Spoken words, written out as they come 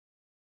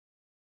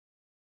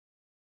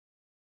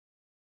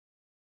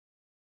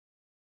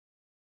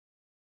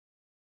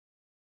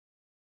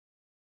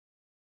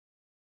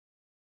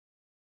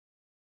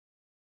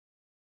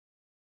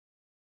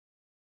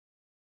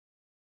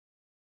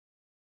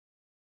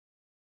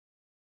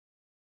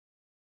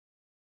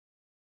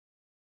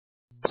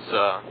It's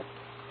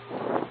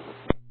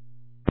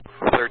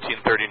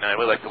 1339.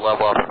 We'd like to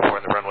level off before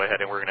in the runway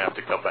heading. We're going to have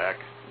to come back.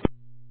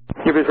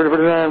 UPS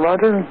 1339,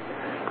 roger.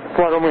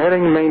 Flight runway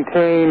heading,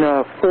 maintain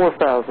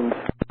 4,000.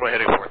 Runway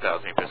heading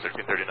 4,000, UPS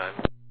 1339.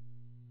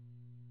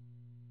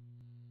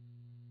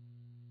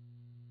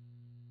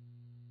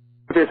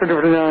 UPS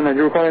 1339, do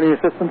you require any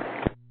assistance?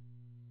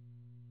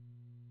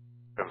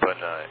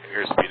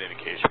 Airspeed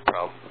indication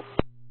problem.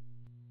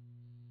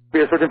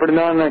 UPS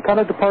 1339,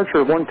 contact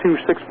departure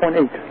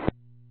 126.8.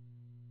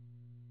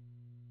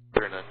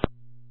 39.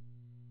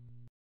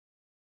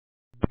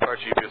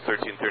 Departure UPS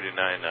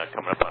 1339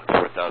 coming up on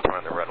 4,000.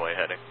 We're on the runway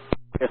heading.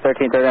 UPS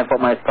 1339,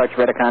 Fort Myers departure,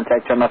 radar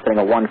contact, turn left,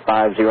 heading a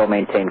 150,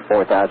 maintain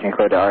 4,000,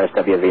 clear to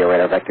RSW via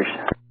radar vectors.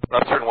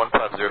 Left turn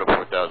 150 to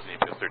 4,000,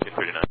 UPS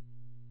 1339.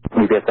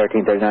 UPS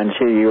 1339,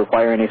 do you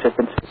require any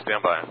assistance?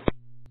 Stand by.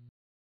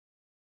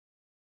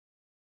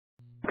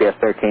 UPS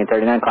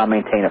 1339, climb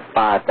maintain at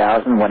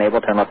 5,000, when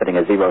able, turn left, heading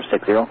a 060.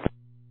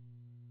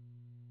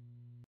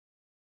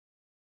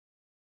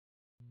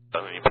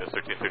 UPS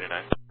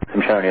 1339.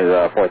 I'm showing you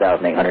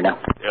 4,800 now.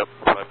 Yep,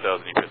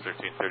 5,000 UPS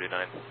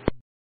 1339.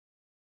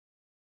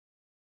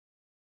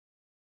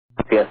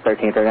 UPS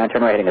 1339,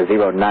 turn right, heading a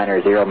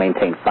 090,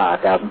 maintain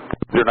 5,000.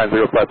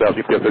 090, 5,000,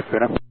 UPS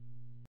 1339.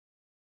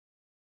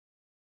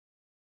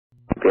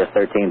 UPS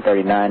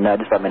 1339,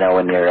 just let me know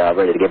when you're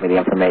ready to give me the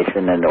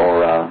information and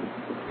or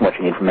what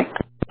you need from me.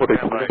 Put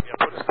us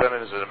down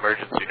as an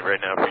emergency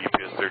right now for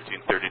UPS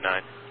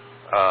 1339.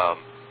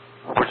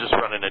 We're just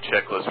running a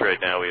checklist right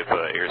now. We have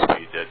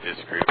airspeed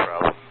disagree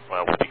problem.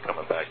 We'll be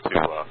coming back to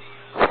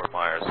Fort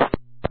Myers.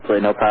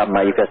 Absolutely no problem.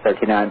 UPS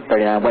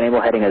 1339, when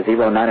able, heading a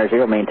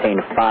 090, maintain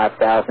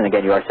 5,000.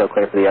 Again, you are still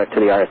clear for to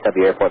the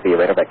RSW airport via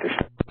radar vectors.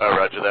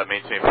 Roger that.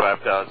 Maintain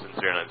 5,000,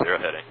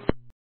 090 heading.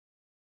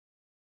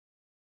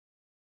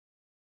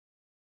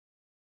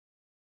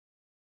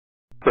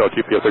 So,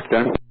 UPS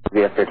 1339.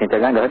 UPS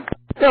 1339, go ahead.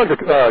 Yeah, I'll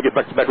just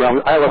get back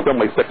around. ILS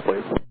runway 6,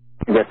 please.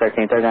 UPS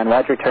 1339,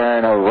 roger,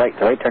 turn right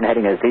turn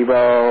heading a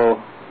 0,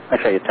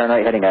 actually, turn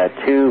right heading a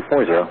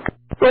 240.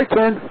 Right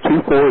turn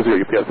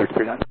 240, UPS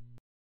 1339.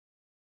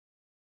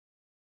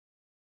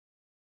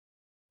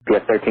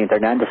 UPS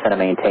 1339, descend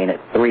and maintain at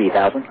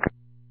 3,000.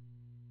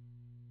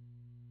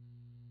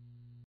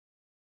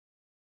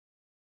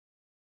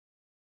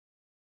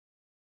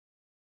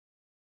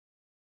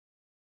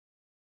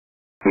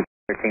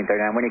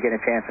 1339, when you get a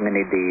chance, I'm going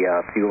to need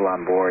the fuel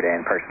on board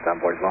and persons on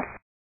board as well.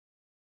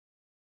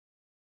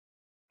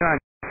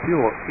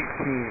 Fuel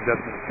 18.2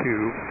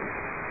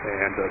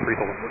 and 3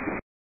 full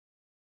numbers.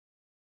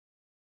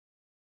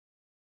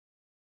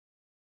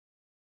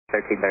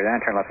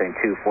 1339, turn left heading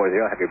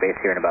 240, have your base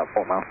here in about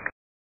 4 miles.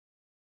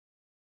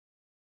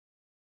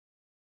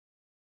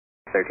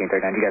 1339,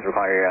 do you guys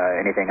require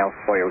anything else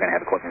for you? We're going to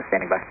have equipment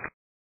standing by.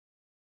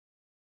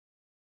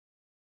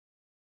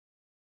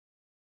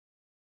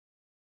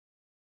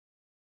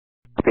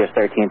 UPS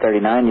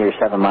 1339, you're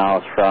 7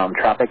 miles from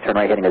traffic, turn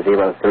right heading a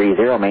 030,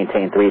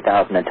 maintain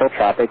 3,000 until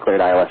traffic, cleared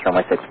ILS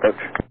runway 6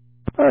 approach.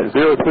 Alright,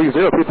 030,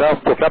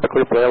 3,000 until traffic,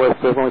 cleared for ILS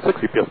runway 6,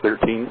 UPS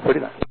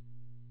 1339.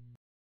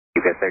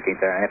 UPS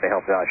 1339, if it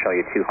helps out, I'll show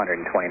you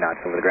 220 knots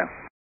over the ground.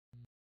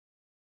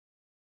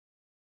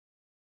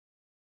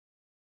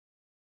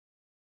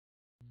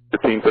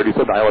 $13.37,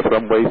 ILS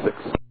runway 6.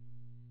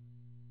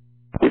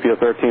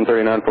 UPS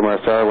 1339 from our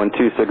star,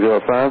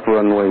 12605,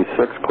 runway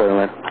 6, clear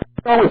line.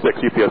 Runway 6,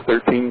 UPS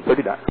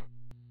 1339.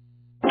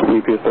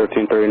 UPS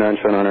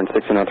 1339, showing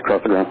 160 knots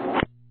across the ground.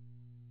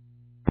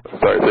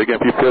 Sorry, say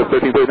again, UPS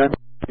 1339?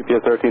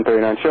 UPS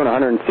 1339, showing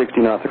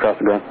 160 knots across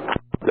the ground.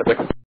 Yeah,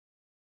 thanks.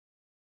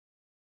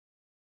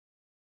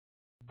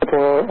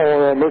 For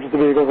all emergency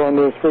vehicles on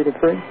this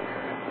frequency,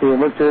 the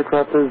emergency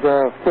aircraft is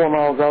 4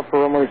 miles out for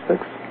runway 6.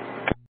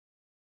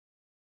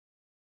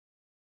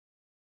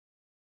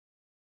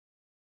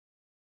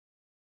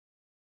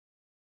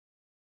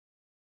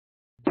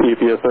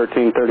 UPS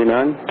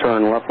 1339,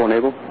 turn left when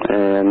able,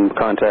 and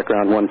contact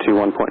ground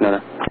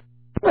 121.9.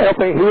 Well,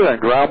 thank you, and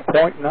ground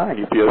point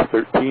 9, UPS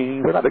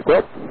 1339,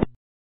 well.